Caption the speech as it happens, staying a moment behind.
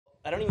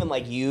I don't even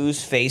like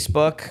use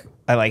Facebook.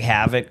 I like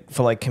have it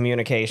for like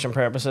communication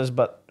purposes,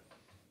 but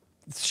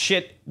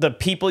shit, the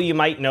people you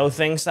might know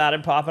thing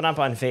started popping up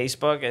on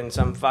Facebook, and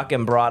some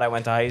fucking broad I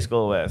went to high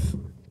school with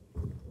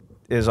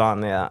is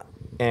on there,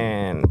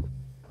 and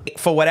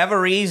for whatever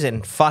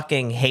reason,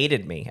 fucking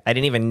hated me. I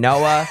didn't even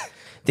know her,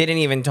 didn't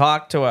even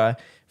talk to her.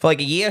 For like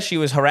a year, she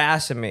was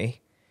harassing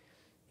me.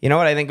 You know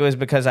what? I think it was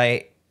because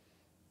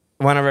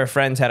one of her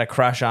friends had a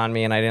crush on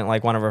me, and I didn't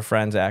like one of her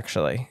friends,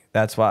 actually.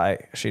 That's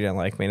why she didn't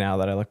like me now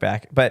that I look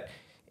back. But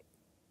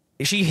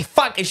she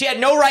had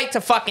no right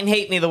to fucking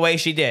hate me the way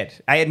she did.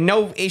 I had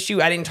no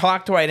issue. I didn't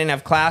talk to her. I didn't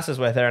have classes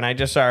with her, and I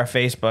just saw her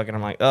Facebook, and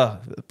I'm like, oh,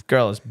 the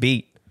girl is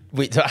beat.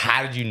 Wait, so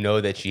how did you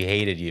know that she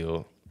hated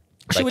you?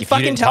 She would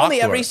fucking tell me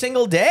every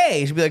single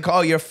day. She'd be like,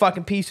 oh, you're a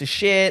fucking piece of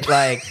shit.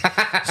 Like,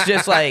 it's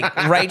just like,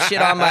 write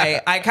shit on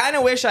my... I kind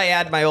of wish I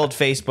had my old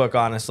Facebook,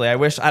 honestly.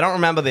 I don't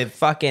remember the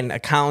fucking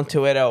account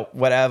to it or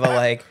whatever.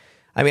 Like,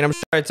 I mean, I'm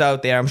sure it's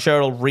out there. I'm sure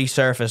it'll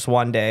resurface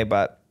one day,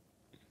 but...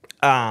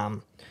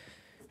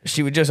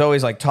 she would just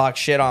always like talk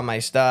shit on my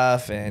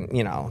stuff, and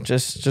you know,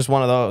 just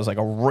one of those, like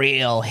a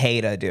real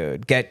hater,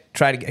 dude.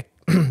 Try to get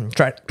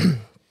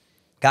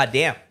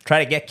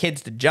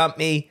kids to jump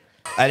me.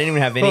 I didn't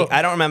even have any.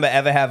 I don't remember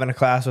ever having a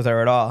class with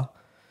her at all.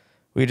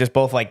 We were just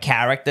both like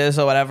characters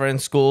or whatever in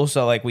school,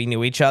 so like we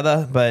knew each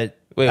other. But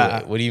wait,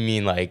 what do you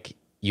mean? Like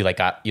you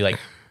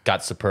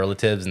got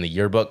superlatives in the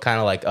yearbook, kind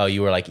of like, oh,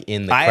 you were like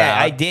in the crowd.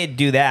 I did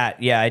do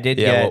that. Yeah, I did.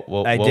 Yeah,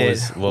 I did.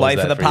 Life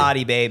of the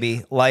party,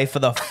 baby. Life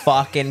of the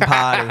fucking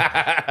party.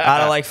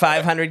 Out of like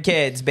 500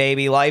 kids,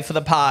 baby. Life of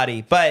the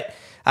party. But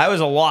I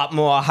was a lot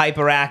more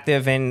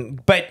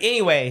hyperactive, but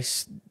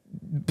anyways,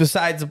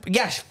 besides,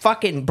 yeah,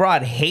 fucking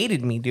broad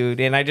hated me, dude.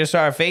 And I just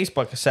saw her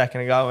Facebook a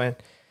second ago, and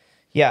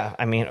yeah,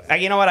 I mean,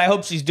 you know what? I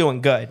hope she's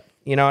doing good.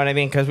 You know what I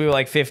mean? Because we were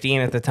like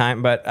 15 at the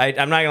time. But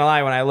I'm not going to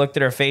lie. When I looked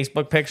at her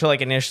Facebook picture, like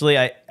initially,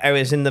 I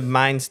was in the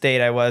mind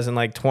state I was in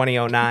like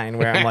 2009,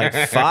 where I'm like,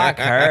 fuck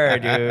her,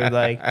 dude.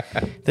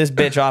 Like, this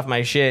bitch off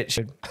my shit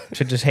should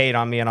just hate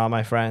on me and all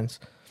my friends.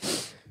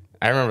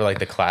 I remember like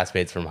the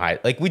classmates from high...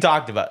 Like we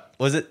talked about...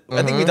 Was it...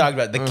 I think we talked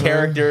about the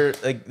character...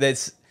 Like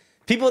that's...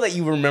 People that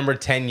you remember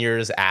 10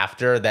 years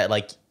after that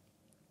like...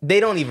 They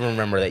don't even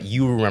remember that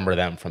you remember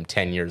them from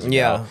 10 years ago.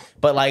 Yeah.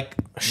 But like...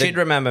 She'd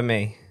remember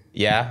me.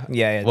 Yeah?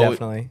 Yeah,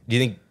 definitely. Do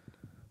you think...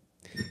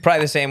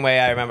 Probably the same way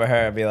I remember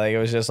her. It'd be like, it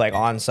was just like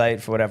on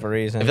site for whatever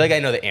reason. I feel like I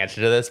know the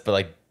answer to this, but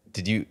like,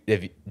 did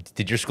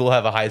your school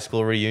have a high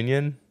school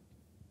reunion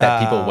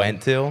that people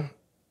went to?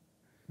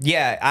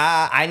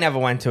 Yeah, I never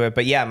went to it,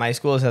 but yeah, my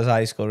school has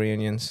high school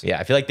reunions. Yeah,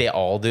 I feel like they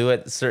all do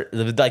it.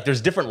 Like, there's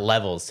different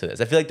levels to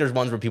this. I feel like there's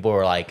ones where people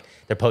were like,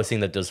 they're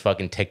posting those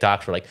fucking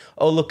TikToks where like,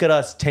 oh, look at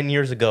us 10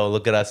 years ago,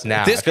 look at us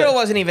now. This girl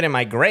wasn't even in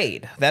my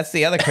grade. That's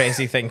the other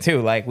crazy thing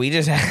too. Like, we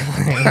just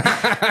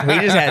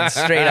had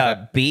straight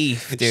up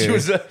beef,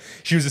 dude.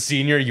 She was a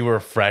senior, you were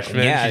a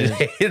freshman. Yeah, she just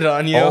hated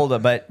on you. Older,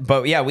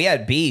 but yeah, we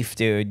had beef,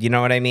 dude. You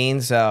know what I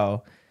mean?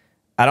 So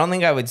I don't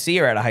think I would see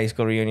her at a high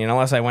school reunion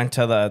unless I went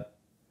to the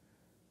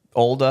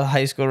older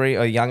high school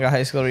or younger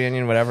high school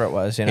reunion, whatever it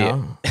was, you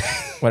know,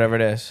 whatever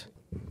it is.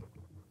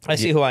 I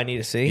see who I need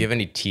to see. Do you have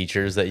any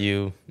teachers that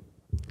you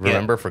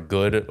remember for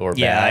good or bad?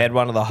 Yeah, I had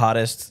one of the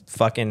hottest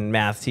fucking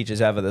math teachers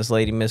ever. This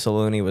lady, Miss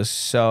Aluni, was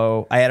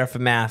so... I had her for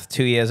math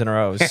 2 years in a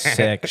row. It was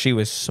sick. She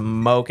was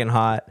smoking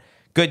hot.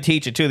 Good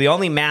teacher, too. The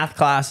only math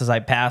classes I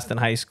passed in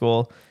high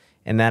school.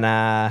 And then,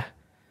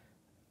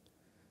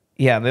 yeah,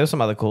 there were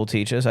some other cool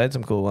teachers. I had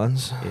some cool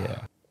ones.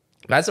 Yeah.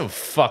 I had some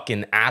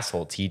fucking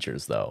asshole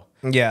teachers, though.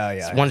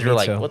 Yeah. Ones you're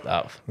like, what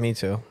the... Me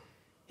too.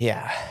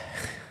 Yeah.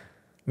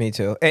 Me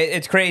too.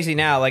 It's crazy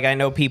now. Like, I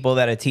know people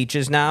that are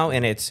teachers now,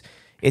 and it's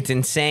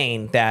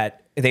insane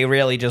that they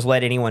really just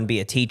let anyone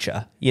be a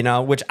teacher, you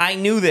know? Which I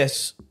knew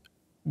this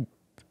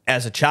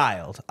as a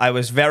child. I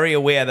was very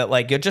aware that,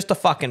 like, you're just a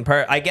fucking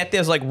I get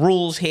there's, like,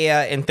 rules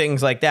here and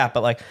things like that,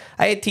 but, like,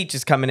 I had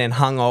teachers coming in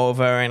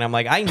hungover, and I'm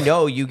like, I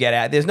know you get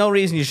at... There's no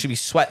reason you should be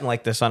sweating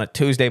like this on a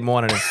Tuesday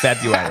morning in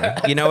February.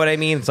 You know what I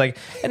mean? It's like...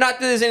 And not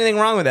that there's anything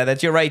wrong with that.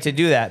 That's your right to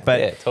do that. But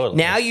yeah, totally.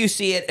 Now you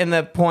see it in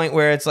the point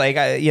where it's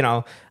like, you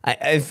know...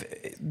 I've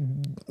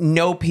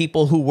know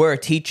people who were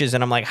teachers,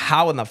 and I'm like,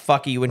 how in the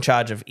fuck are you in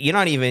charge of... You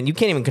can't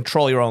even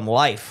control your own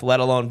life, let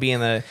alone be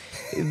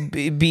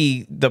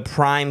the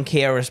prime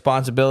care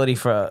responsibility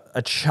for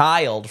a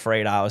child for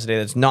 8 hours a day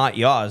that's not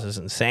yours is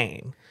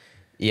insane.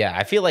 Yeah,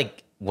 I feel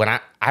like when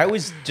I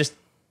always just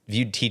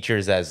viewed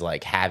teachers as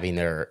like having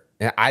their...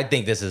 I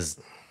think this is...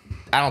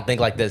 I don't think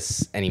like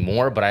this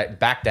anymore, but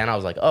back then I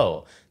was like,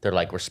 oh, they're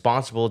like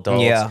responsible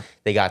adults. Yeah.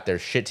 They got their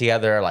shit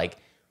together, like...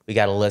 We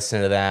got to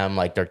listen to them,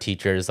 like they're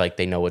teachers, like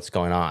they know what's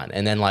going on.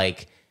 And then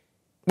like...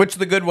 Which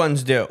the good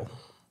ones do.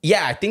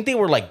 Yeah, I think they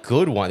were like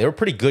good ones. They were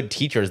pretty good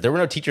teachers. There were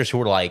no teachers who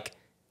were like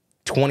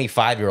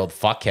 25-year-old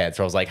fuckheads.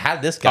 So I was like, how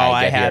did this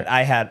guy get here?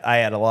 I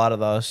had a lot of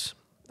those.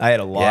 I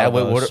had a lot of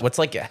those. What's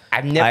like...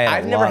 I've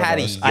never had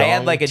a young I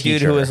had like a teacher.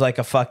 dude who was like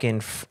a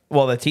fucking...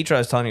 Well, the teacher I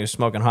was telling you was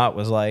smoking hot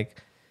was like...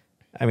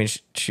 I mean,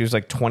 she was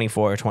like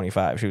 24 or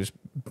 25. She was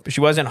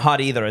she wasn't hot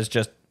either as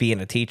just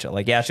being a teacher.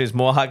 Like, yeah, she was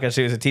more hot because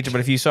she was a teacher,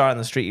 but if you saw her on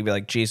the street, you'd be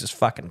like, Jesus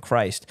fucking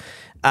Christ.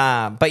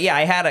 But yeah,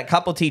 I had a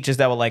couple teachers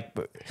that were like,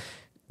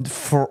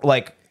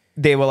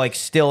 they were like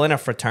still in a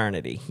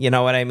fraternity. You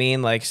know what I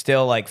mean? Like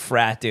still like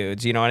frat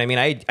dudes. You know what I mean?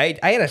 I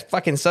had a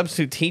fucking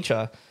substitute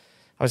teacher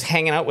I was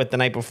hanging out with the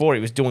night before. He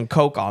was doing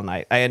coke all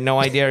night. I had no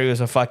idea he was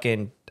a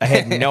fucking... I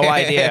had no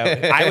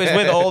idea. I was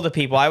with older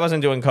people. I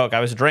wasn't doing coke. I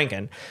was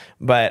drinking.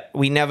 But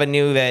we never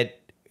knew that...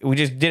 We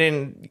just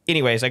didn't...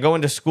 Anyways, I go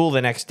into school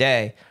the next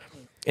day,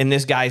 and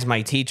this guy's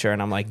my teacher,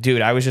 and I'm like,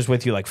 dude, I was just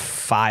with you like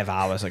 5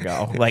 hours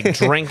ago. Like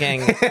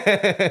drinking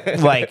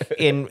like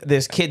in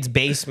this kid's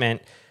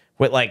basement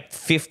with like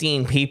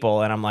 15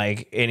 people, and I'm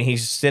like, and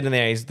he's sitting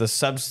there, he's the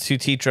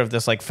substitute teacher of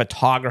this like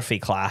photography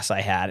class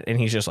I had, and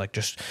he's just like,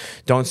 just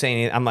don't say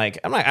anything. I'm like,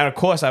 and of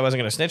course I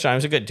wasn't gonna snitch on him. He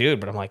was a good dude,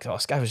 but I'm like, oh,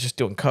 this guy was just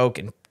doing coke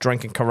and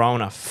drinking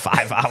Corona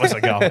 5 hours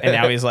ago, and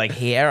now he's like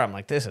here. I'm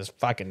like, this is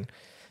fucking...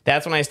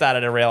 That's when I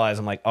started to realize,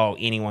 I'm like, oh,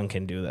 anyone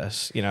can do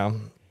this, you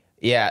know?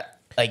 Yeah,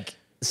 like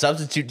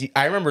substitute.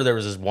 I remember there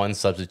was this one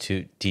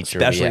substitute teacher,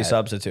 especially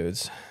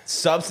substitutes.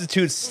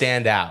 Substitutes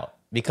stand out.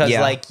 Because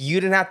like you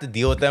didn't have to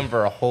deal with them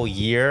for a whole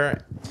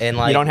year, and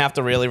like you don't have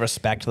to really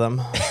respect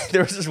them.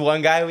 There was this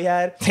one guy we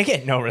had. They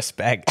get no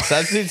respect.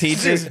 Substitute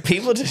teachers,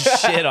 people just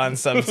shit on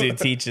substitute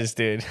teachers,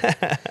 dude.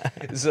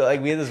 So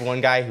like we had this one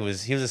guy he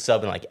was a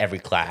sub in like every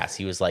class.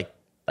 He was like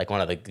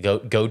one of the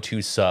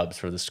go-to subs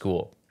for the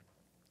school.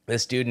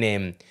 This dude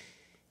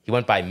he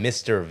went by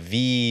Mr.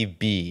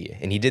 VB,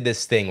 and he did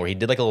this thing where he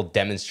did like a little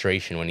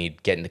demonstration when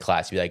he'd get into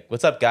class. He'd be like,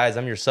 "What's up, guys?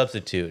 I'm your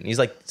substitute." And he's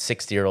like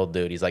 60-year-old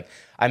dude. He's like,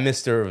 "I'm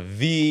Mr.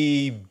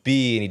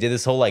 VB," and he did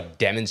this whole like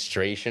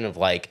demonstration of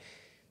like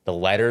the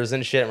letters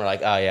and shit. And we're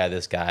like, "Oh yeah,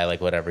 this guy, like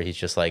whatever. He's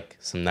just like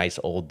some nice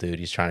old dude.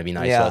 He's trying to be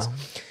nice to us."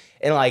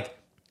 And like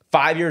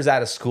 5 years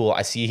out of school,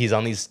 I see he's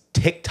on these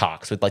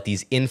TikToks with like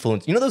these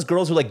influencers. You know those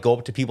girls who like go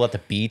up to people at the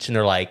beach and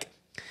they're like,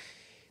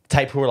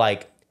 type who are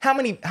like, how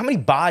many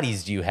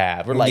bodies do you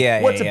have? Or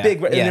like, what's a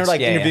big... And they're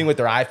like interviewing with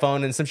their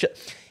iPhone and some shit.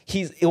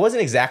 It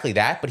wasn't exactly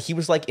that, but he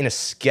was like in a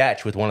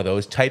sketch with one of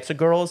those types of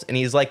girls. And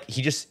he's like,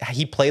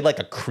 he played like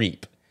a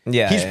creep.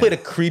 Yeah. He just played a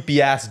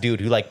creepy ass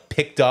dude who like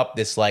picked up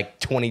this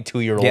like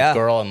 22-year-old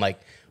girl, and like,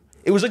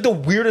 it was like the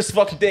weirdest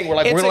fucking thing. We're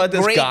like, we're gonna let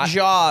this guy... It's a great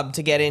job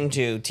to get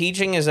into.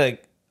 Teaching is a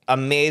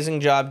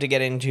amazing job to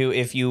get into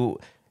if you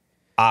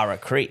are a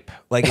creep.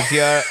 Like if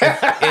you're,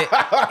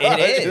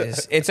 it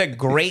is. It's a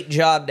great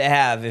job to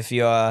have if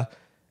you're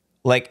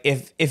like,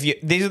 if you,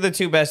 these are the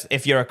two best,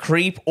 if you're a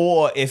creep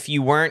or if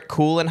you weren't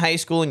cool in high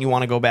school and you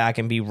want to go back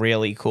and be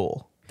really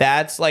cool.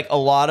 That's like a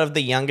lot of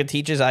the younger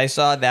teachers I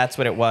saw, that's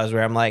what it was,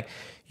 where I'm like,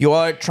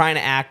 you're trying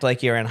to act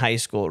like you're in high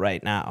school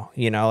right now.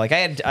 You know, like I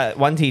had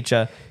one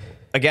teacher,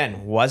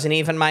 again, wasn't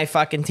even my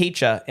fucking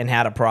teacher and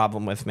had a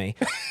problem with me.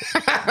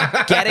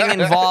 Getting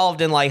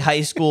involved in like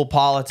high school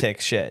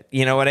politics shit.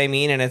 You know what I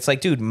mean? And it's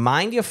like, dude,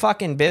 mind your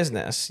fucking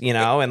business, you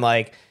know? And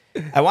like,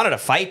 I wanted to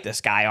fight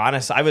this guy,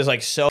 honestly. I was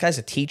like, so... This guy's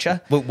a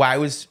teacher. But why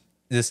was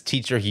this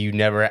teacher you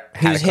never had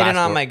He was hitting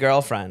on my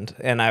girlfriend.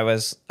 And I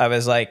was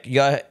like,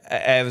 you're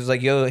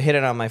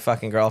hitting on my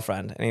fucking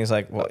girlfriend. And he's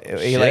like, well,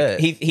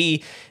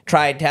 he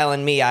tried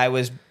telling me I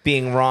was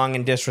being wrong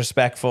and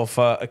disrespectful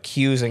for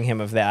accusing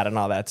him of that and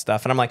all that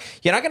stuff. And I'm like,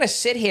 you're not going to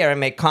sit here and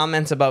make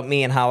comments about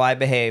me and how I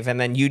behave and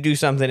then you do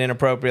something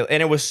inappropriate.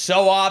 And it was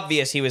so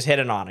obvious he was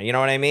hitting on her. You know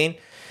what I mean?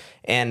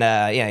 And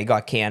he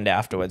got canned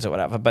afterwards or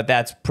whatever. But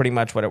that's pretty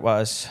much what it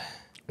was.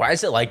 Why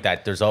is it like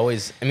that? There's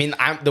always... I mean,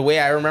 the way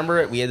I remember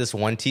it, we had this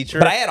one teacher...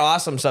 But I had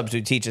awesome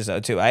substitute teachers, though,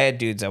 too. I had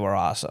dudes that were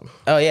awesome.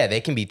 Oh, yeah.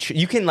 They can be...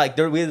 You can, like...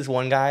 We had this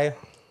one guy,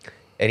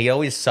 and he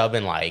always sub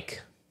in,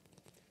 like...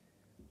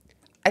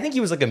 I think he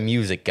was, like, a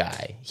music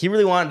guy. He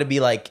really wanted to be,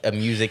 like, a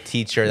music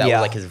teacher. That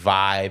was, like, his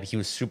vibe. He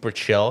was super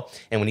chill.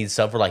 And when he'd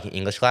sub for, like, an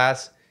English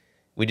class...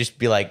 We'd just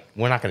be like,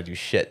 we're not going to do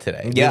shit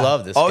today. Yeah. We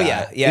love this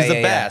guy. He's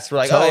the best. We're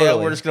like,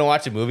 we're just going to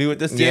watch a movie with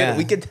this dude. Yeah.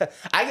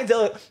 I can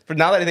tell, for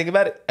now that I think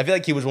about it, I feel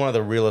like he was one of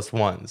the realest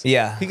ones.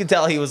 Yeah. You could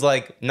tell he was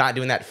like not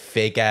doing that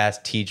fake ass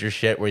teacher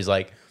shit where he's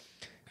like,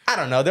 I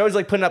don't know. They always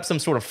like putting up some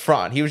sort of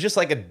front. He was just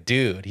like a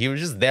dude. He was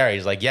just there.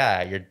 He's like,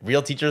 yeah, your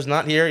real teacher's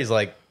not here. He's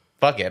like,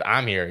 fuck it,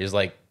 I'm here. He's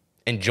like,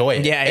 enjoy it.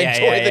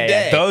 Enjoy the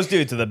day. Those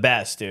dudes are the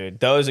best, dude.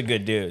 Those are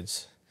good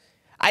dudes.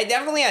 I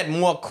definitely had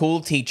more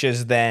cool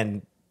teachers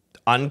than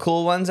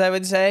uncool ones, I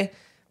would say,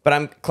 but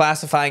I'm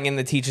classifying in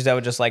the teachers that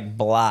were just like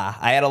blah.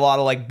 I had a lot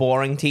of like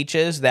boring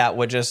teachers that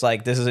were just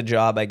like, this is a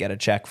job I get a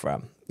check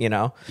from, you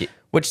know? Yeah.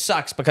 Which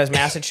sucks because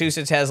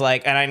Massachusetts has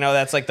like, and I know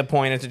that's like the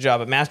point, it's a job,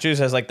 but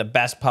Massachusetts has like the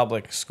best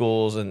public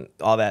schools and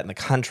all that in the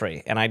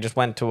country, and I just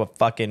went to a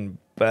fucking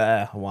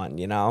one,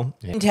 you know?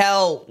 Yeah. You can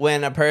tell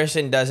when a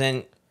person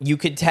doesn't, you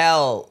could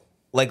tell,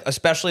 like,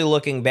 especially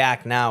looking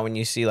back now when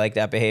you see like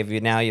that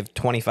behavior, now you have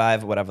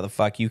 25 or whatever the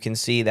fuck, you can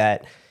see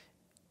that,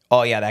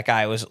 oh, yeah, that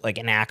guy was, like,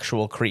 an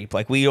actual creep.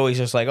 Like, we always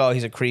just like, oh,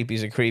 he's a creep,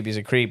 he's a creep, he's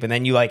a creep. And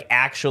then you, like,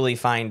 actually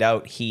find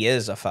out he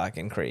is a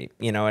fucking creep.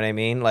 You know what I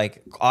mean?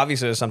 Like,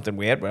 obviously there's something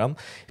weird with him.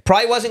 He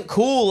probably wasn't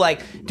cool.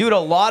 Like, dude, a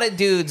lot of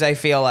dudes, I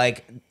feel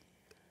like,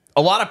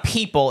 a lot of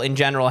people in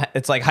general,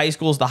 it's like high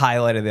school's the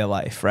highlight of their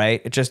life,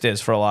 right? It just is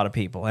for a lot of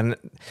people. And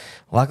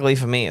luckily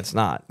for me, it's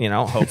not, you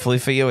know, hopefully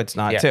for you, it's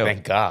not Yeah, too.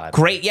 thank God.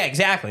 Great. Yeah,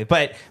 exactly.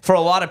 But for a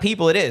lot of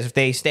people, it is. If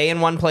they stay in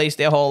one place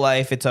their whole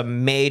life, it's a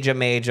major,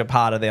 major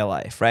part of their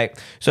life, right?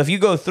 So if you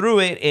go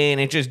through it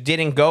and it just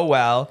didn't go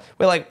well,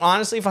 well, like,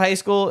 honestly, for high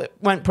school, it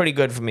went pretty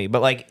good for me.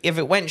 But like, if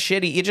it went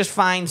shitty, you just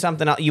find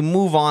something else. You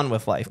move on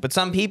with life. But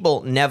some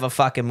people never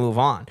fucking move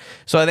on.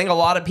 So I think a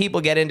lot of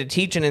people get into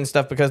teaching and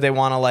stuff because they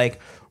want to like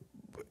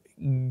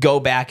go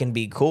back and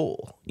be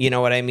cool. You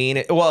know what I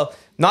mean? Well,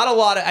 not a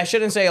lot of, I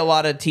shouldn't say a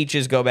lot of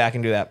teachers go back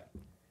and do that.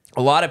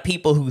 A lot of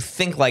people who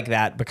think like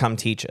that become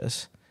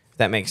teachers. If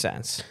that makes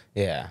sense.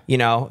 Yeah. You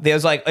know,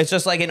 there's like, it's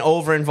just like an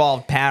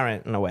over-involved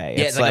parent in a way.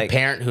 Yeah, it's like a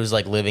parent who's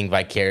like living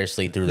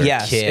vicariously through their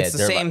yes, kid. it's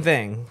the same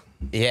thing.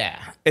 Yeah.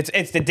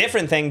 It's the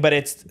different thing, but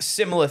it's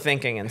similar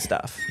thinking and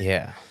stuff.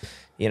 Yeah.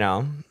 You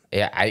know?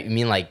 Yeah, I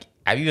mean, like,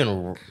 I've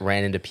even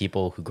ran into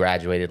people who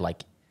graduated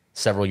like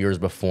several years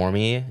before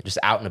me, just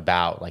out and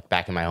about, like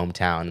back in my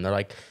hometown. And they're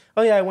like,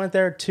 oh yeah, I went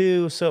there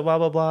too, so blah,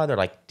 blah, blah. They're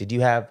like, did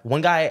you have,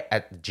 one guy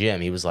at the gym,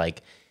 he was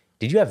like,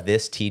 did you have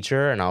this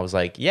teacher? And I was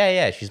like,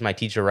 yeah, she's my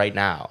teacher right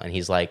now. And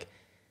he's like,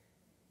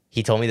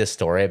 he told me this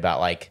story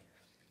about like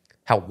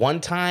how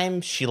one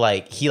time he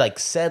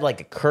said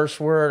like a curse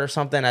word or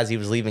something as he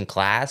was leaving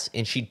class.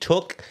 And she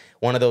took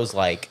one of those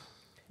like,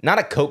 not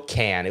a Coke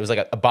can, it was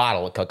like a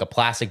bottle, like a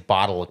plastic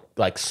bottle of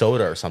like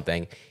soda or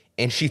something.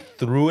 And she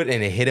threw it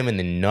and it hit him in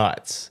the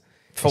nuts.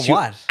 For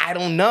what? I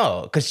don't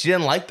know, because she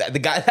didn't like that. The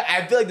guy,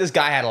 I feel like this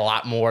guy had a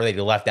lot more that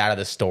he left out of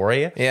the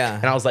story. Yeah.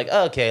 And I was like,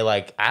 oh, okay,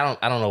 like I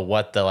don't know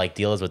what the like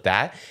deal is with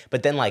that.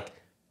 But then like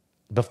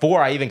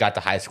before I even got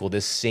to high school,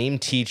 this same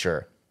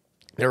teacher,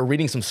 they were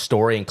reading some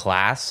story in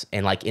class,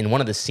 and like in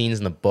one of the scenes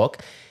in the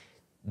book,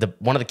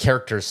 one of the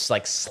characters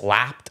like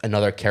slapped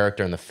another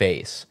character in the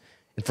face.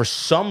 And for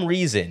some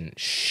reason,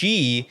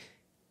 to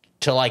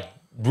like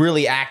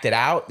really act it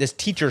out, this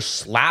teacher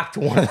slapped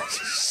one of the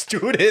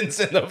students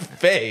in the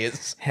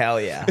face. Hell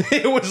yeah.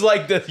 It was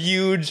like the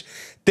huge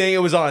thing.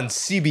 It was on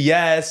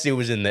CBS. It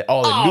was in the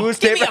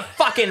newspaper. Give me a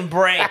fucking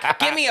break.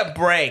 Give me a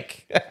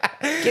break.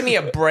 Give me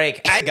a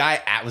break. That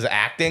guy was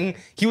acting.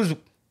 He was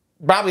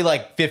probably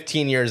like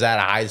 15 years out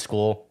of high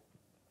school.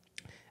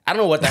 I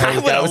don't know what the hell I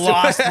would have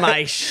lost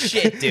my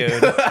shit,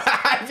 dude.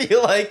 I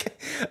feel like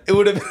it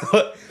would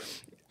have...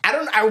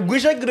 I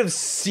wish I could have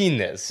seen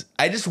this.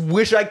 I just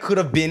wish I could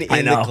have been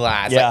in the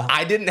class. Yeah. Like,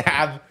 I didn't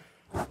have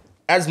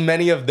as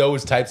many of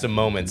those types of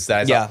moments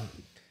that I saw.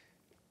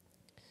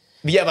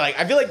 Yeah, but like,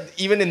 I feel like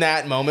even in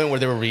that moment where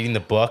they were reading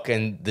the book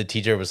and the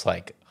teacher was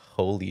like,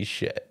 holy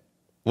shit.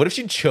 What if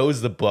she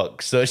chose the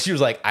book? So she was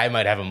like, I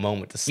might have a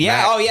moment to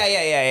smack.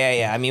 Yeah,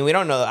 yeah. I mean, we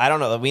don't know. I don't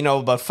know. We know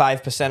about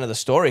 5% of the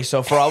story.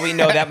 So for all we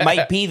know, that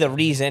might be the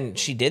reason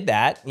she did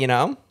that, you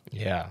know?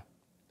 Yeah.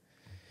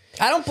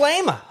 I don't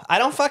blame her. I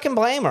don't fucking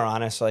blame her,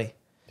 honestly.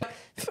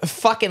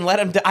 Fucking let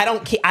them. I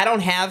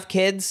don't have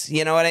kids.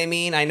 You know what I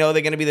mean? I know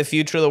they're gonna be the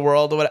future of the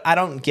world. Or what? I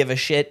don't give a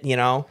shit. You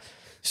know.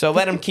 So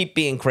let them keep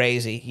being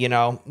crazy. You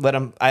know. Let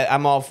them.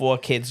 I'm all for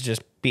kids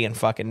just being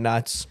fucking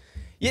nuts.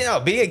 You know,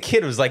 being a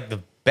kid was like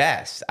the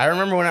best. I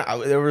remember when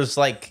there was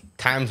like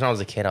times when I was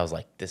a kid, I was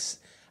like,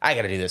 I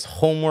got to do this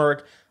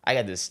homework. I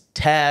got this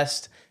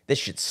test. This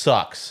shit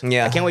sucks.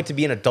 Yeah. I can't wait to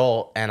be an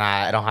adult and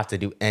I don't have to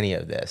do any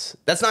of this.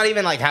 That's not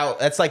even like how,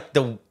 that's like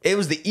it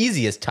was the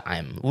easiest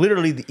time.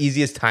 Literally the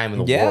easiest time in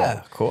the world.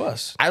 Yeah, of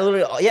course.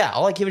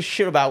 All I gave a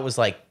shit about was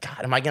like,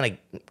 God, am I gonna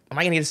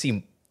get to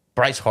see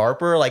Bryce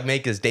Harper like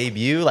make his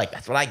debut? Like,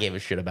 that's what I gave a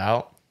shit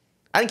about.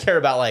 I didn't care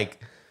about like,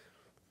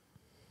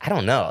 I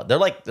don't know. I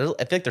feel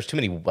like there's too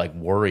many like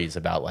worries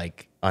about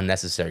like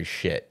unnecessary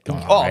shit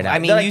going on right now. I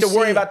mean, they're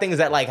worrying about things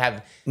that like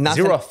have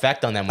zero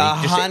effect on them. When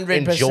you just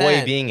 100%.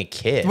 enjoy being a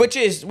kid, which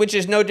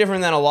is no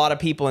different than a lot of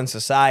people in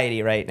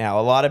society right now.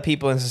 A lot of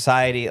people in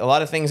society, a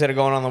lot of things that are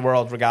going on in the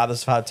world,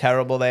 regardless of how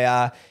terrible they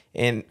are,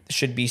 and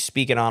should be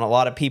speaking on. A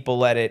lot of people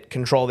let it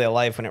control their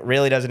life when it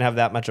really doesn't have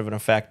that much of an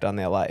effect on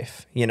their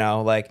life. You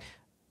know, like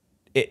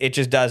it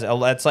just does.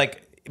 It's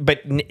like.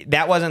 But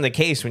that wasn't the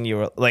case when you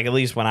were, like, at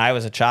least when I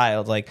was a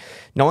child. Like,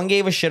 no one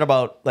gave a shit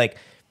about, like,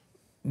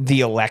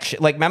 the election.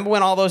 Like, remember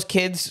when all those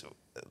kids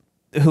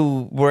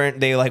who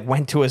they, like,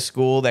 went to a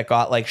school that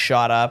got, like,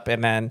 shot up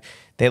and then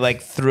they,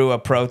 like, threw a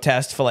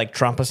protest for, like,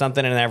 Trump or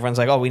something and everyone's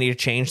like, oh, we need to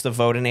change the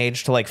voting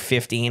age to, like,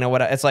 15 or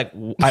whatever. It's like...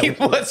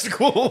 what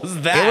school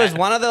was that? It was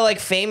one of the, like,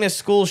 famous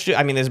schools.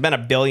 I mean, there's been a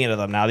billion of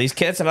them now. These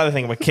kids, another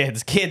thing with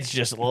kids. Kids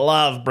just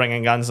love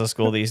bringing guns to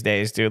school these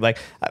days, dude. Like,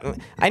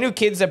 I knew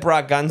kids that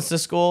brought guns to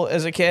school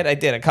as a kid. I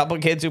did. A couple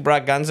of kids who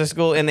brought guns to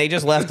school, and they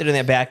just left it in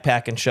their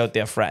backpack and showed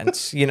their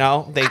friends. You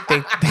know? They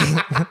did.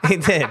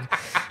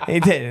 They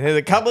did. There's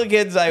a couple of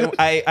kids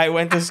I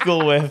went to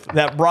school with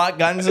that brought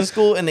guns to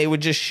school, and they would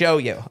just show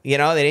you. You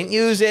know, they didn't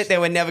use it. They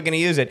were never going to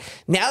use it.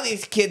 Now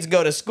these kids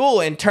go to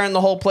school and turn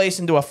the whole place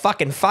into a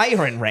fucking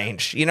firing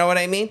range. You know what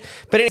I mean?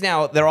 But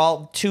now they're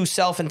all too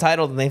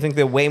self-entitled and they think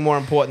they're way more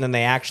important than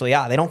they actually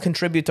are. They don't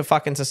contribute to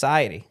fucking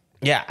society.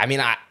 Yeah, I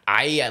mean,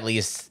 I at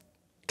least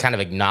kind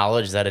of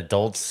acknowledge that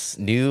adults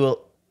knew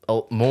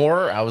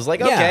more. I was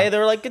like, Yeah. okay,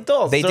 they're like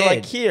adults. They They're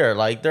like did. here,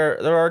 like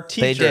there are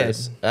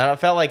teachers. did. And I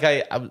felt like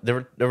they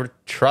were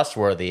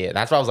trustworthy, and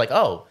that's why I was like,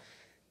 oh,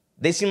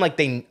 they seem like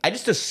I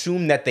just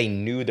assumed that they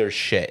knew their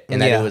shit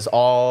and that Yeah. it was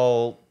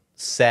all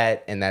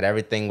set and that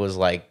everything was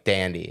like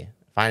dandy,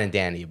 fine and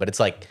dandy. But it's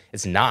like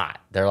it's not.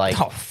 They're like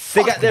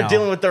they're no.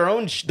 dealing with their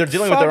own. They're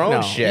dealing with their own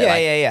no. shit. Yeah,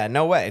 Like, yeah.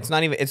 No way. It's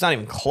not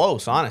even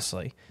close,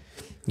 honestly.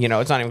 You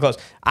know, it's not even close.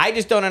 I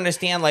just don't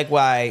understand like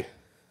why.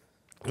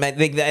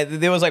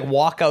 There was like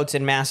walkouts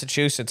in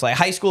Massachusetts, like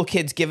high school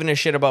kids giving a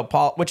shit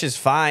about which is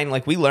fine.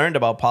 Like we learned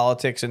about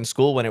politics in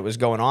school when it was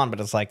going on, but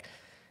it's like,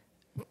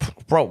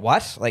 bro,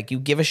 what? Like you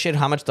give a shit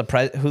how much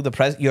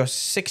you're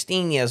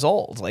 16 years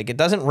old. Like it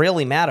doesn't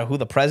really matter who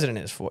the president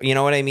is for. You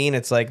know what I mean?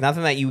 It's like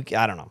nothing that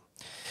I don't know.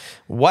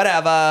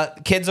 Whatever.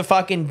 Kids are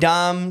fucking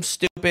dumb,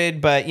 stupid,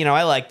 but you know,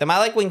 I like them. I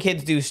like when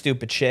kids do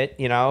stupid shit,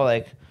 you know,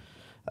 like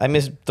I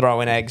miss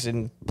throwing eggs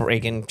and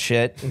breaking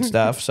shit and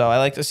stuff. So I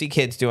like to see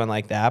kids doing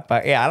like that.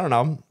 But yeah, I don't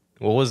know.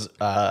 what was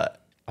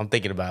I'm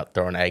thinking about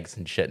throwing eggs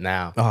and shit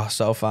now. Oh,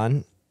 so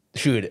fun.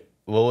 Shoot,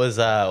 what was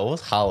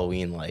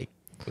Halloween like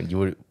when you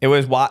would? It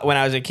was when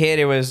I was a kid.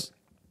 It was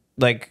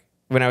like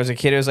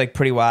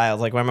pretty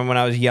wild. Like I remember when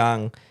I was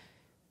young,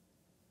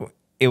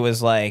 it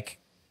was like,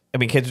 I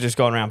mean, kids were just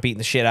going around beating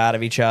the shit out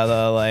of each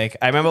other. Like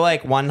I remember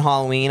like one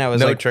Halloween, I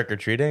was No like trick or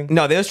treating.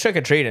 No, there was trick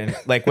or treating.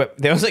 Like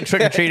there was like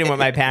trick or treating with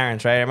my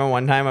parents, right? I remember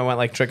one time I went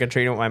like trick or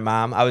treating with my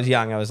mom. I was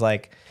young. I was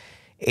like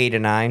 8 or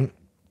 9,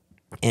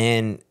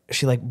 and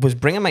she like was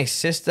bringing my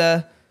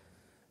sister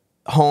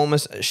home.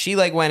 She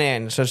like went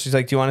in, so she's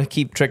like, "Do you want to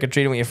keep trick or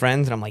treating with your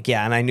friends?" And I'm like,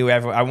 "Yeah." And I knew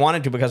everyone. I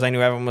wanted to because I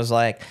knew everyone was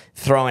like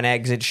throwing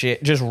eggs at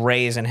shit, just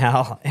raising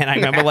hell. And I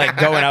remember like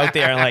going out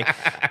there and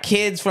like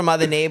kids from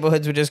other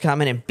neighborhoods were just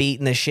coming and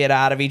beating the shit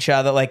out of each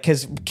other, like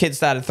because kids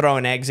started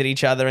throwing eggs at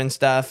each other and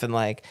stuff, and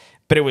like.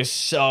 But it was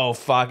so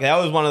fucking. That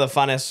was one of the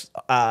funnest.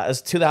 It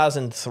was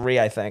 2003,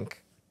 I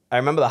think. I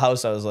remember the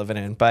house I was living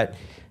in, but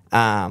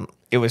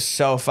it was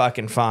so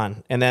fucking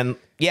fun. And then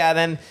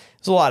then.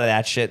 There's a lot of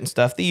that shit and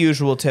stuff. The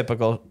usual,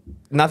 typical.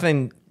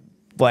 Nothing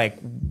like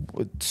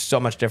so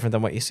much different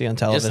than what you see on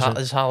television.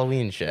 Just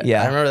Halloween shit.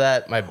 Yeah. I remember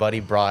that my buddy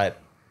brought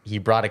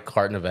a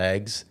carton of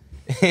eggs.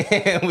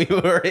 And we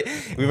were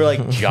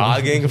like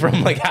jogging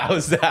from like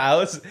house to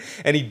house,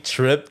 and he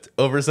tripped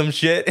over some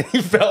shit and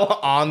he fell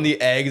on the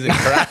eggs and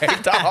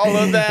cracked all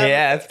of them.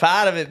 Yeah, it's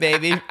part of it,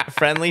 baby.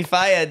 Friendly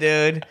fire,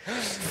 dude.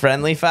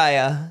 Friendly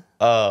fire.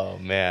 Oh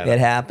man, It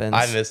happens.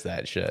 I miss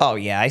that shit. Oh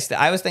yeah,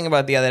 I was thinking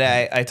about it the other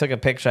day. I took a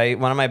picture.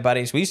 One of my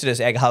buddies. We used to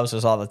just egg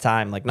houses all the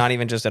time. Like not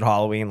even just at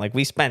Halloween. Like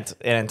we spent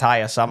an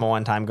entire summer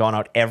one time going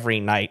out every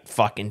night,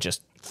 fucking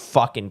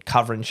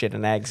covering shit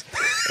in eggs.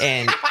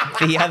 And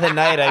the other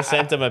night I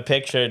sent him a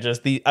picture.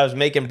 I was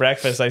making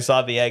breakfast. I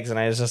saw the eggs and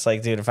I was just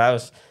like, dude, if I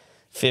was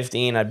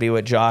 15, I'd be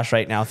with Josh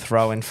right now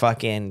throwing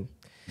fucking.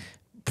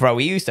 Bro,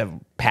 we used to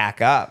pack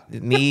up.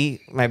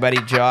 Me, my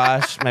buddy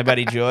Josh, my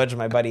buddy George,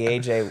 my buddy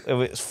AJ. It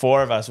was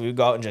 4 of us. We would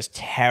go out and just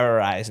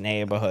terrorize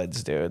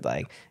neighborhoods, dude.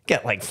 Like,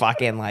 get like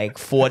fucking like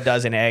 4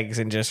 dozen eggs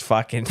and just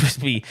fucking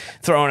just be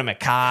throwing them at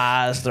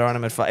cars, throwing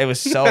them at. It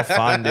was so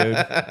fun, dude.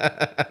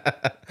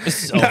 It was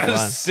so Not a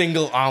fun.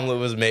 single omelet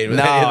was made with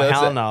No, any of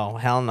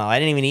those. hell no. I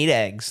didn't even eat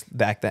eggs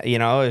back then. You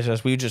know, it was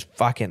just we would just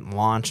fucking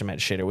launch them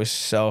at shit. It was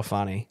so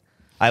funny.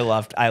 I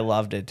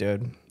loved it,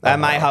 dude.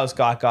 My house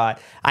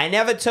got. I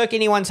never took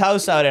anyone's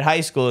house out at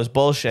high school. It was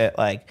bullshit.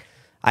 Like,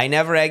 I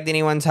never egged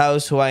anyone's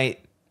house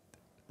the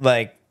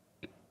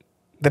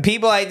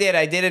people I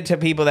did it to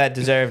people that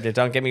deserved it.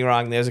 Don't get me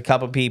wrong. There's a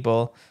couple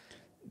people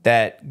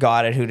that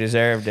got it who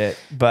deserved it.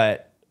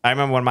 But I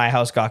remember when my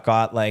house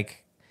got, like,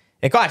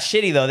 it got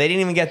shitty, though. They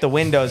didn't even get the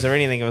windows or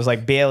anything. It was,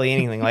 like, barely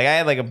anything. Like, I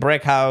had, like, a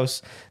brick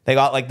house. They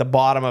got, like, the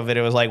bottom of it.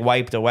 It was, like,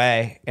 wiped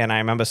away. And I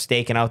remember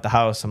staking out the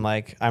house.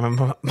 I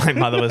remember my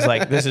mother was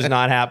like, this is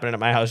not happening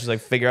at my house. She's like,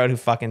 figure out who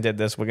fucking did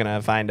this. We're going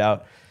to find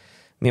out.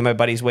 Me and my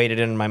buddies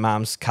waited in my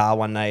mom's car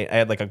one night. I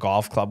had, like, a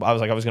golf club. I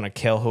was going to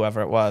kill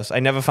whoever it was.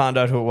 I never found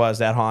out who it was.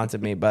 That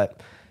haunted me.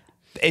 But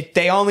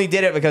they only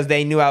did it because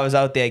they knew I was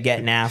out there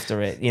getting after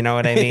it. You know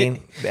what I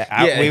mean?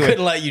 We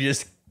couldn't let you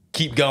just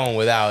keep going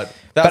without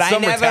But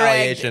some I never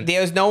retaliation. There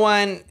was no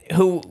one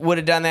who would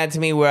have done that to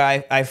me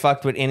where I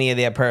fucked with any of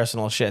their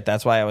personal shit.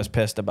 That's why I was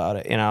pissed about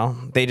it, you know?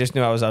 They just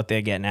knew I was out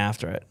there getting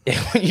after it.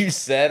 When you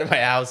said my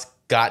house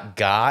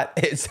got,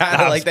 it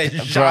sounded like they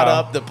shot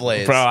up the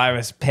place. Bro, I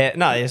was pissed.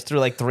 No, they just threw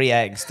like 3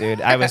 eggs,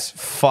 dude. I was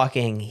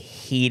fucking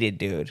heated,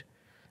 dude.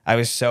 I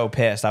was so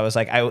pissed. I was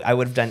like, I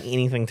would have done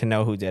anything to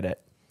know who did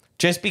it.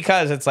 Just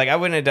because it's like, I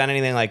wouldn't have done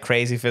anything like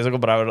crazy physical,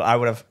 but I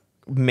would have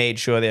made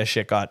sure their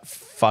shit got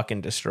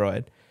fucking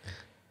destroyed.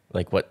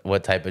 Like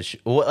what type of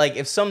like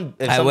if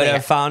I would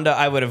have found out.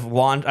 I would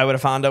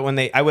have found out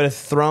when I would have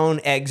thrown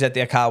eggs at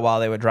their car while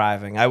they were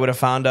driving. I would have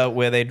found out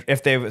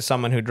if they were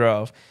someone who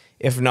drove.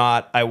 If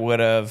not, I would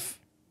have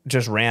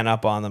just ran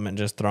up on them and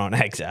just thrown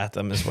eggs at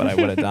them. Is what I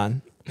would have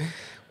done.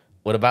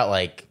 What about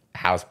like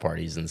house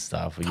parties and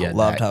stuff? I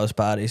loved house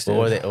parties.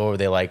 Dude. Or were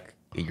they like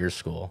at your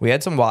school? We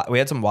had some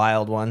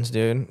wild ones,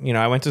 dude. You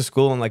know, I went to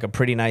school in like a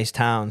pretty nice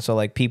town, so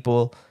like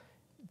people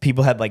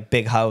had like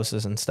big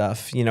houses and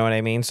stuff. You know what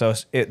I mean? So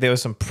there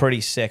was some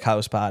pretty sick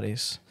house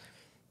parties.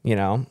 You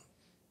know?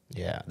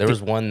 Yeah, there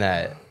was one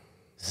that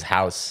his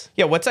house.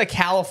 Yeah, what's a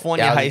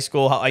California high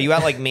school? Are you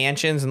at like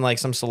mansions and like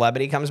some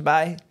celebrity comes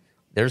by?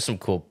 There's some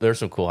cool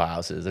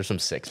houses. There's some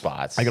sick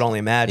spots. I can only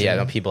imagine. Yeah,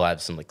 no, people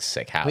have some like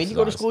sick houses. Where did you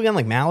go to school again?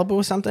 Like Malibu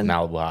or something?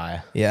 Malibu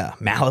High. Yeah,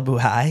 Malibu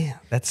High.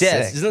 That's sick.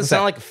 Doesn't it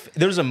sound like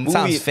there's a movie?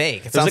 Sounds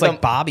fake. It sounds like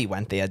Bobby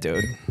went there,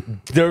 dude.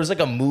 There was like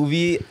a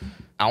movie.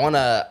 I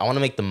wanna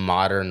make the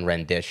modern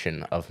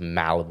rendition of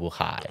Malibu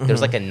High.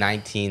 There's like a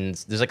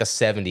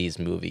 70s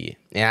movie,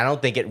 and I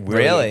don't think it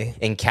really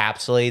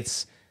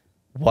encapsulates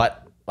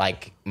what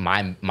like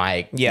my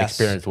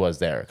experience was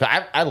there.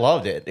 'Cause I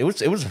loved it. It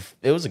was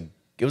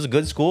a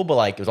good school, but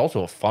like it was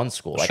also a fun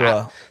school. Like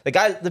sure.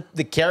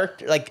 the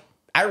character, like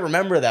I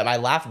remember that. I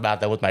laughed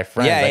about that with my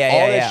friends. Yeah, like, yeah,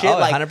 all yeah, this shit,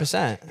 like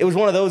 100%. It was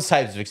one of those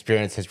types of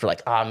experiences where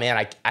like, oh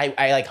man,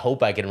 I like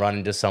hope I can run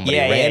into somebody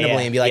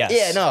randomly and be like,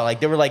 like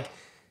they were like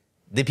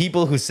the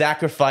people who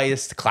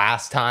sacrificed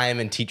class time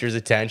and teachers'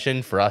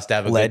 attention for us to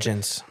have a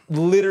legends.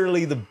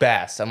 Literally the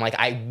best. I'm like,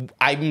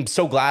 I'm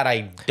so glad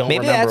I don't Maybe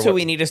remember. that's what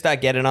we need to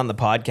start getting on the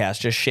podcast.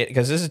 Just shit,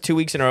 because this is 2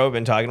 weeks in a row we've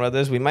been talking about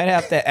this. We might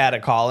have to add a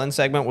call-in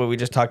segment where we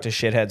just talk to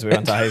shitheads we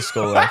went to high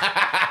school with.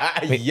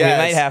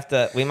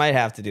 We might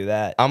have to do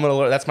that. I'm gonna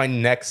learn. That's my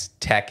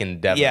next tech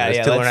endeavor.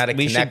 Yeah. To learn how to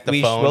connect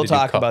the phone. We'll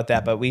talk about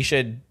that, but we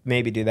should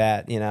maybe do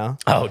that. You know?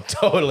 Oh,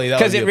 totally.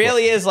 Because it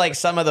really is like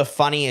some of the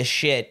funniest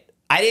shit.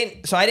 I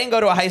didn't go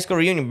to a high school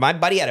reunion. My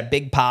buddy had a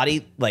big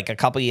party like a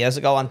couple years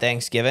ago on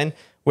Thanksgiving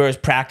where it was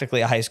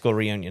practically a high school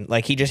reunion.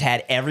 Like he just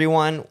had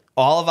everyone,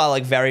 all of our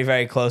like very,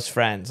 very close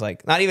friends,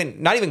 like not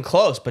even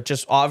close, but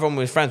just all of them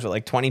was friends with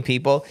like 20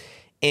 people.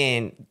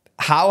 And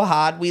how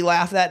hard we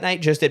laughed that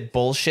night just at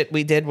bullshit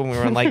we did when we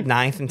were in like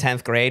 9th and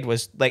 10th grade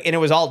was like, and it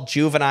was all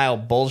juvenile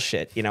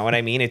bullshit. You know what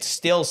I mean? It's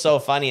still so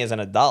funny as an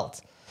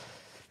adult.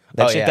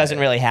 That shit doesn't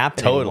really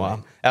happen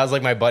anymore. That was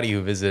like my buddy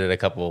who visited a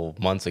couple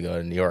months ago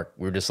in New York.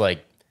 We were just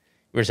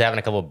having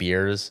a couple of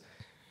beers,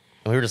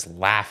 and we were just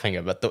laughing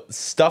about the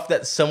stuff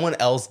that someone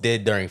else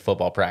did during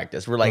football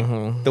practice. We're like,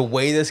 the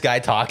way this guy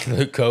talked to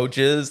the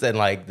coaches and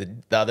like the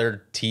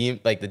other team,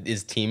 like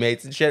his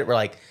teammates and shit. We're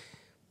like,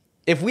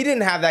 if we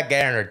didn't have that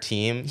guy on our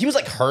team, he was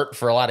like hurt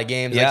for a lot of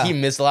games. Yeah. Like he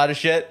missed a lot of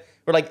shit.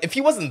 We're like, if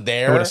he wasn't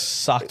there, it would have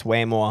sucked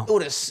way more.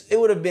 It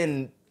would have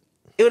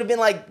been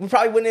like we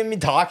probably wouldn't even be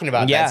talking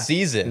about that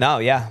season. No,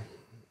 yeah.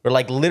 Or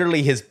like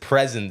literally his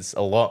presence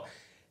alone.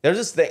 There's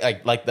this thing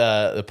like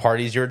the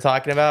parties you were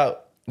talking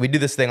about. We do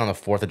this thing on the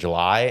 4th of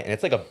July, and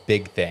it's like a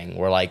big thing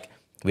where like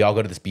we all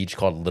go to this beach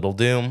called Little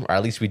Doom, or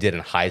at least we did in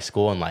high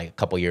school and like a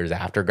couple years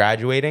after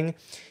graduating.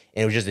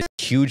 And it was just a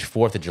huge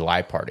 4th of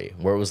July party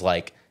where it was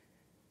like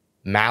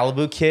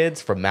Malibu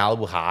kids from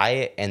Malibu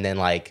High, and then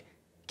like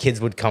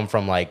kids would come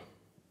from like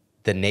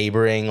the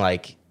neighboring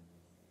like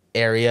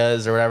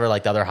areas or whatever,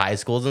 like the other high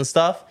schools and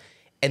stuff.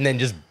 And then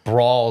just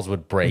brawls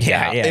would break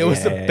out. It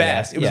was the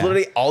best. It was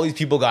literally all these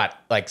people got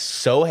like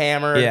so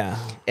hammered. Yeah.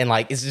 And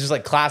like it's just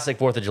like classic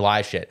 4th of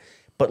July shit.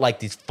 But like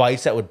these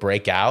fights that would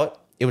break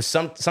out, it was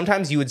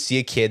sometimes you would see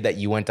a kid that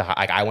you went to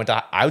I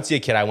would see a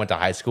kid I went to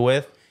high school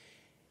with,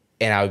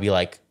 and I would be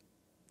like,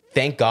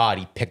 thank God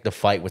he picked a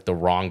fight with the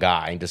wrong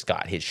guy and just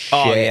got his shit.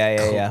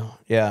 Oh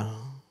yeah.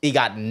 He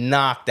got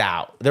knocked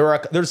out.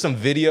 There's some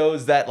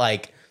videos that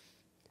like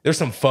there's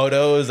some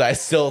photos I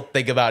still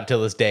think about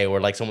till this day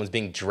where like someone's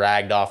being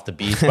dragged off the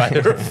beach by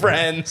their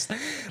friends.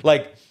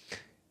 Like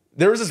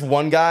there was this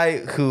one guy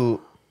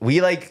who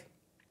we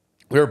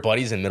were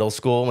buddies in middle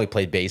school and we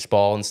played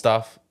baseball and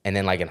stuff. And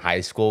then like in high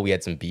school we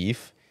had some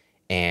beef,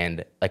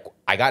 and like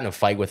I got in a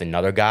fight with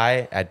another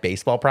guy at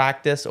baseball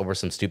practice over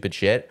some stupid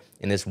shit.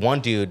 And this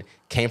one dude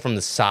came from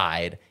the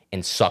side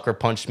and sucker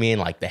punched me in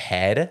like the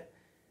head.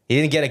 He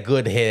didn't get a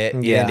good hit.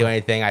 He didn't do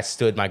anything. I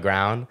stood my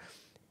ground.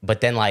 But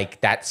then,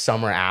 like, that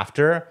summer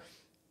after,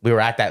 we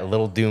were at that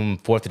Little Doom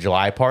 4th of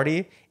July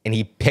party, and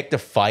he picked a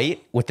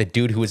fight with the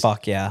dude who was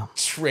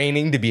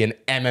training to be an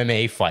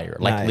MMA fighter.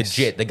 Like,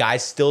 legit. The guy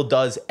still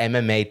does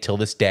MMA till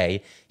this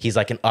day. He's,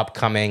 like, an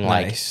upcoming,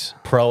 like,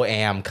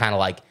 pro-am kind of,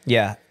 like...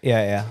 Yeah.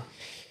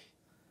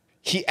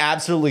 He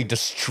absolutely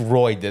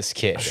destroyed this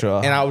kid.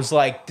 Sure. And I was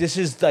like, this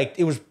is, like...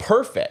 It was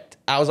perfect.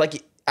 I was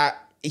like...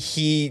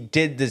 he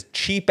did this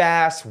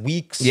cheap-ass,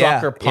 weak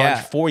sucker punch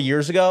 4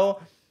 years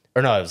ago...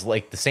 Or no, it was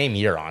like the same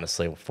year,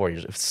 honestly, 4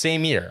 years. It was the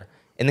same year.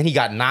 And then he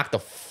got knocked the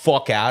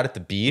fuck out at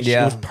the beach.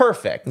 Yeah. It was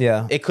perfect.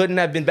 Yeah. It couldn't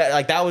have been better.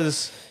 Like, that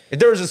was... If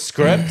there was a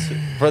script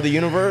for the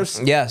universe...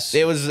 Yes.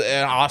 It was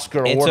an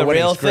Oscar award-winning script. It's a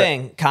real script.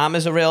 thing.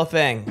 Karma's a real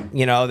thing.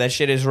 You know, that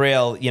shit is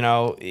real. You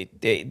know,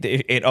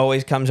 it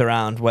always comes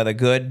around. Whether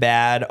good,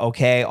 bad,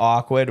 okay,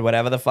 awkward,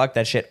 whatever the fuck,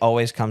 that shit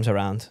always comes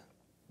around.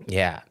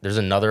 Yeah. There was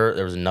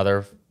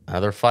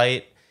another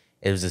fight.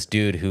 It was this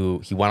dude who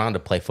he went on to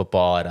play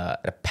football at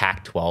a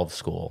Pac-12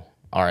 school.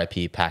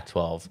 RIP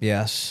Pac-12.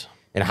 Yes.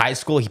 In high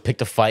school, he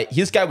picked a fight.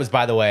 This guy was,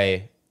 by the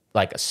way,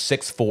 like a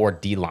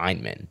 6'4" D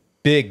lineman.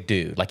 big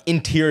dude, like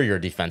interior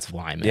defensive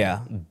lineman.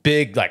 Yeah.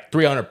 Big, like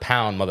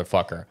 300-pound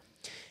motherfucker.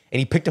 And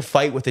he picked a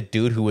fight with a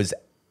dude who was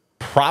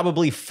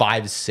probably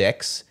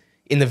 5'6".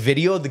 In the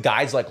video, the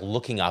guy's like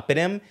looking up at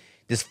him.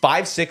 This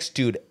 5'6"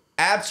 dude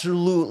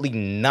absolutely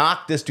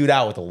knocked this dude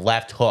out with a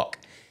left hook.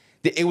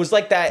 It was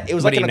like that. It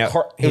was like in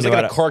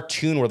a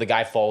cartoon where the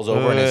guy falls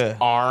over and his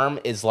arm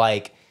is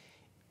like,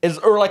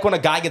 or like when a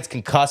guy gets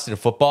concussed in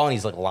football and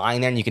he's like lying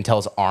there and you can tell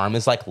his arm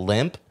is like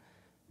limp.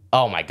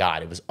 Oh my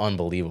God, it was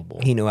unbelievable.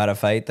 He knew how to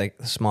fight, like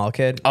the small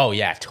kid. Oh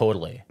yeah,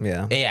 totally.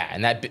 Yeah. Yeah,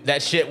 and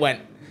that shit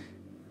went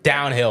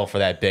downhill for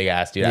that big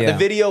ass dude. Yeah. The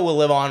video will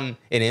live on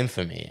in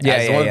infamy.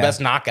 It's one of the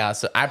best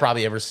knockouts I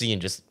probably ever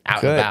seen, just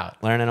out and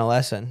about. Learning a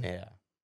lesson. Yeah.